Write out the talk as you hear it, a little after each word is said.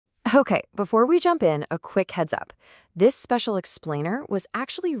Okay, before we jump in, a quick heads up. This special explainer was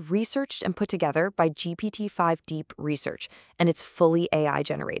actually researched and put together by GPT-5 Deep Research, and it's fully AI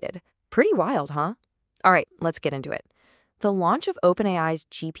generated. Pretty wild, huh? All right, let's get into it. The launch of OpenAI's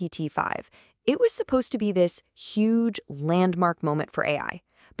GPT-5, it was supposed to be this huge landmark moment for AI.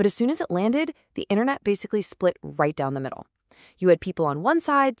 But as soon as it landed, the internet basically split right down the middle. You had people on one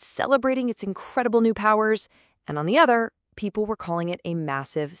side celebrating its incredible new powers, and on the other, people were calling it a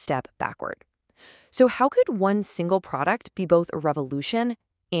massive step backward. So how could one single product be both a revolution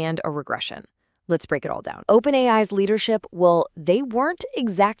and a regression? Let's break it all down. OpenAI's leadership, well, they weren't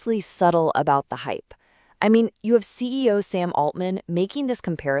exactly subtle about the hype. I mean, you have CEO Sam Altman making this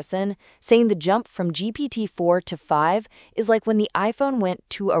comparison, saying the jump from GPT-4 to 5 is like when the iPhone went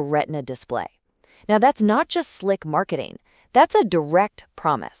to a Retina display. Now, that's not just slick marketing. That's a direct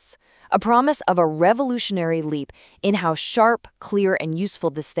promise. A promise of a revolutionary leap in how sharp, clear, and useful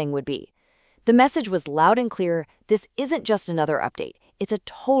this thing would be. The message was loud and clear. This isn't just another update. It's a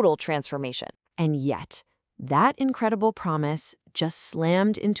total transformation. And yet, that incredible promise just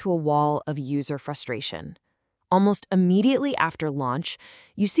slammed into a wall of user frustration. Almost immediately after launch,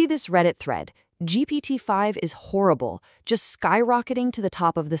 you see this Reddit thread. GPT-5 is horrible, just skyrocketing to the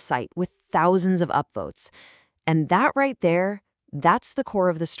top of the site with thousands of upvotes. And that right there, that's the core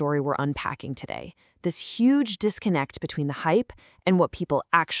of the story we're unpacking today. This huge disconnect between the hype and what people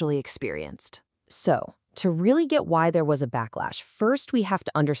actually experienced. So, to really get why there was a backlash, first we have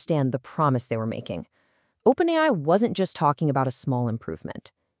to understand the promise they were making. OpenAI wasn't just talking about a small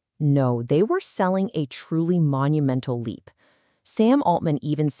improvement. No, they were selling a truly monumental leap. Sam Altman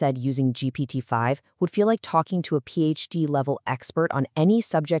even said using GPT-5 would feel like talking to a PhD-level expert on any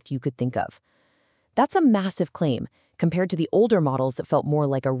subject you could think of. That's a massive claim, compared to the older models that felt more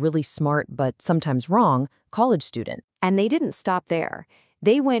like a really smart, but sometimes wrong, college student. And they didn't stop there.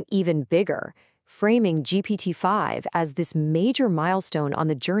 They went even bigger, framing GPT-5 as this major milestone on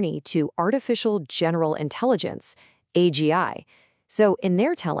the journey to artificial general intelligence, AGI. So in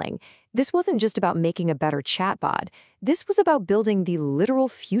their telling, this wasn't just about making a better chatbot. This was about building the literal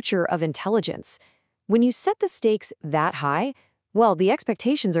future of intelligence. When you set the stakes that high, well, the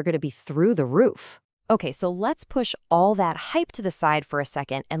expectations are going to be through the roof. Okay, so let's push all that hype to the side for a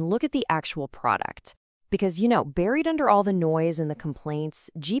second and look at the actual product. Because, buried under all the noise and the complaints,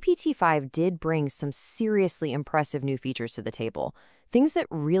 GPT-5 did bring some seriously impressive new features to the table. Things that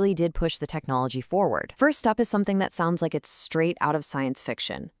really did push the technology forward. First up is something that sounds like it's straight out of science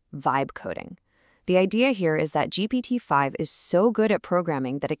fiction: vibe coding. The idea here is that GPT-5 is so good at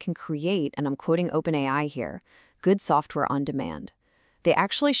programming that it can create, and I'm quoting OpenAI here, good software on demand. They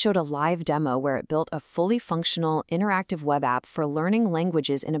actually showed a live demo where it built a fully functional, interactive web app for learning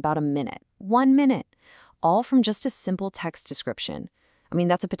languages in about a minute. 1 minute. All from just a simple text description. I mean,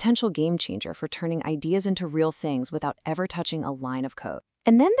 that's a potential game changer for turning ideas into real things without ever touching a line of code.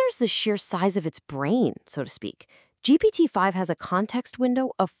 And then there's the sheer size of its brain, so to speak. GPT-5 has a context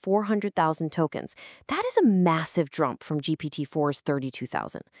window of 400,000 tokens. That is a massive jump from GPT-4's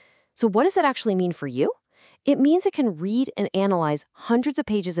 32,000. So what does that actually mean for you? It means it can read and analyze hundreds of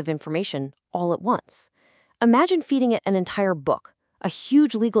pages of information all at once. Imagine feeding it an entire book, a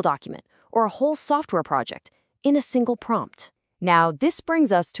huge legal document, or a whole software project in a single prompt. Now, this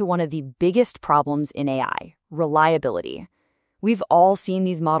brings us to one of the biggest problems in AI: reliability. We've all seen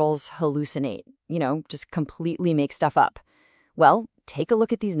these models hallucinate, just completely make stuff up. Well, take a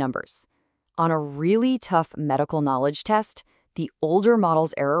look at these numbers. On a really tough medical knowledge test, the older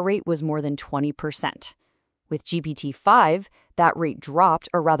model's error rate was more than 20%. With GPT-5, that rate dropped,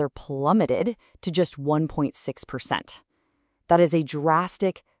 or rather plummeted, to just 1.6%. That is a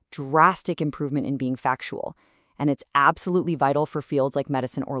drastic improvement in being factual, and it's absolutely vital for fields like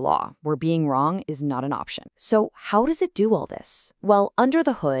medicine or law, where being wrong is not an option. So how does it do all this? Well, under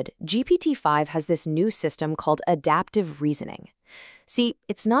the hood, GPT-5 has this new system called adaptive reasoning. See,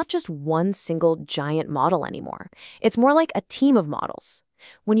 it's not just one single giant model anymore. It's more like a team of models.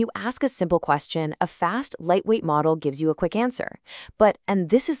 When you ask a simple question, a fast, lightweight model gives you a quick answer. But,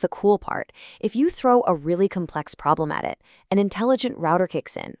 and this is the cool part, if you throw a really complex problem at it, an intelligent router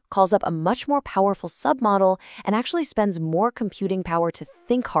kicks in, calls up a much more powerful submodel, and actually spends more computing power to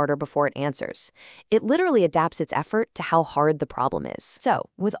think harder before it answers. It literally adapts its effort to how hard the problem is. So,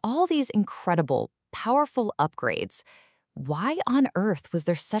 with all these incredible, powerful upgrades, why on earth was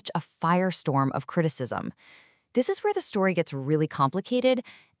there such a firestorm of criticism? This is where the story gets really complicated,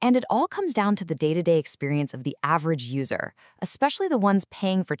 and it all comes down to the day-to-day experience of the average user, especially the ones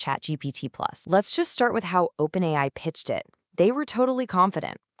paying for ChatGPT+. Let's just start with how OpenAI pitched it. They were totally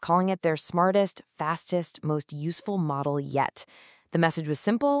confident, calling it their smartest, fastest, most useful model yet. The message was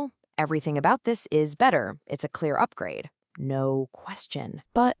simple: everything about this is better. It's a clear upgrade. No question.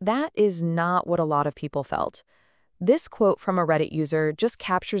 But that is not what a lot of people felt. This quote from a Reddit user just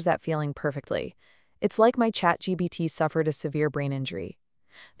captures that feeling perfectly. It's like my ChatGPT suffered a severe brain injury.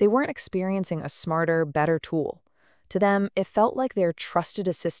 They weren't experiencing a smarter, better tool. To them, it felt like their trusted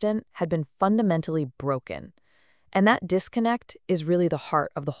assistant had been fundamentally broken. And that disconnect is really the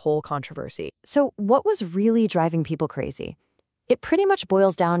heart of the whole controversy. So what was really driving people crazy? It pretty much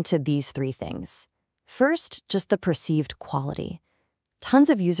boils down to these three things. First, just the perceived quality. Tons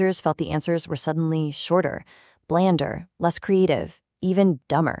of users felt the answers were suddenly shorter, blander, less creative, even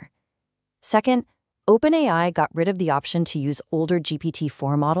dumber. Second, OpenAI got rid of the option to use older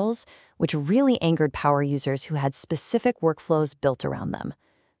GPT-4 models, which really angered power users who had specific workflows built around them.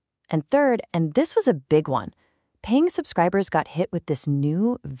 And third, and this was a big one, paying subscribers got hit with this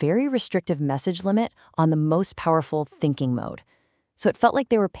new, very restrictive message limit on the most powerful thinking mode. So it felt like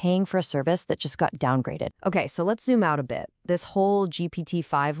they were paying for a service that just got downgraded. Okay, so let's zoom out a bit. This whole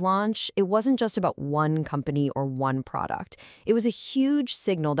GPT-5 launch, it wasn't just about one company or one product. It was a huge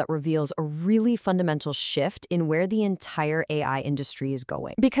signal that reveals a really fundamental shift in where the entire AI industry is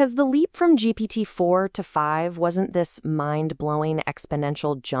going. Because the leap from GPT-4 to 5 wasn't this mind-blowing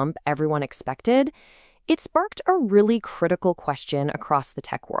exponential jump everyone expected. It sparked a really critical question across the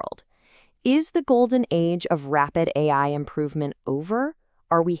tech world. Is the golden age of rapid AI improvement over?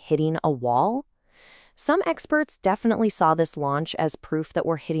 Are we hitting a wall? Some experts definitely saw this launch as proof that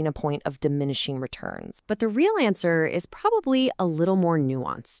we're hitting a point of diminishing returns. But the real answer is probably a little more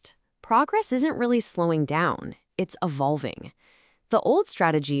nuanced. Progress isn't really slowing down, it's evolving. The old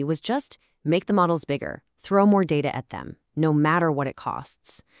strategy was just make the models bigger, throw more data at them, no matter what it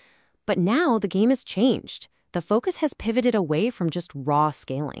costs. But now the game has changed. The focus has pivoted away from just raw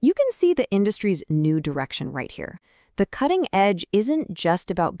scaling. You can see the industry's new direction right here. The cutting edge isn't just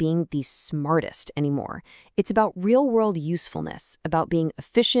about being the smartest anymore. It's about real-world usefulness, about being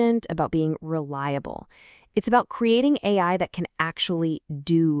efficient, about being reliable. It's about creating AI that can actually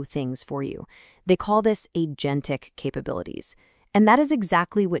do things for you. They call this agentic capabilities. And that is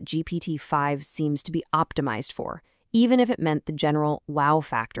exactly what GPT-5 seems to be optimized for, even if it meant the general wow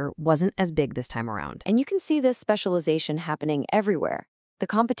factor wasn't as big this time around. And you can see this specialization happening everywhere. The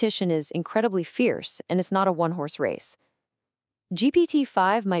competition is incredibly fierce, and it's not a one-horse race.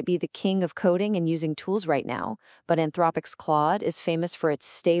 GPT-5 might be the king of coding and using tools right now, but Anthropic's Claude is famous for its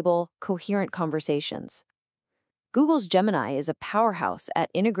stable, coherent conversations. Google's Gemini is a powerhouse at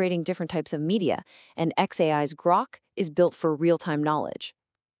integrating different types of media, and xAI's Grok is built for real-time knowledge.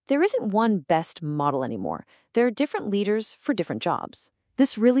 There isn't one best model anymore. There are different leaders for different jobs.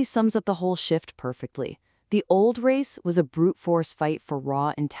 This really sums up the whole shift perfectly. The old race was a brute force fight for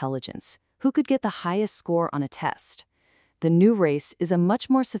raw intelligence. Who could get the highest score on a test? The new race is a much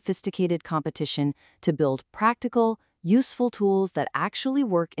more sophisticated competition to build practical, useful tools that actually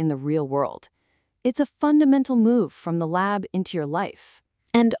work in the real world. It's a fundamental move from the lab into your life.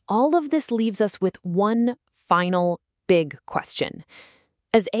 And all of this leaves us with one final big question.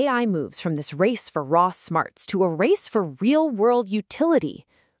 As AI moves from this race for raw smarts to a race for real-world utility,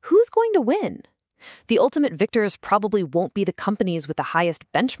 who's going to win? The ultimate victors probably won't be the companies with the highest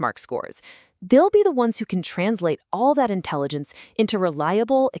benchmark scores. They'll be the ones who can translate all that intelligence into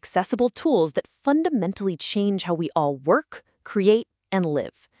reliable, accessible tools that fundamentally change how we all work, create, and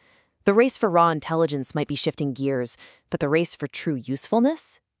live. The race for raw intelligence might be shifting gears, but the race for true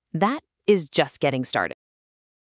usefulness? That is just getting started.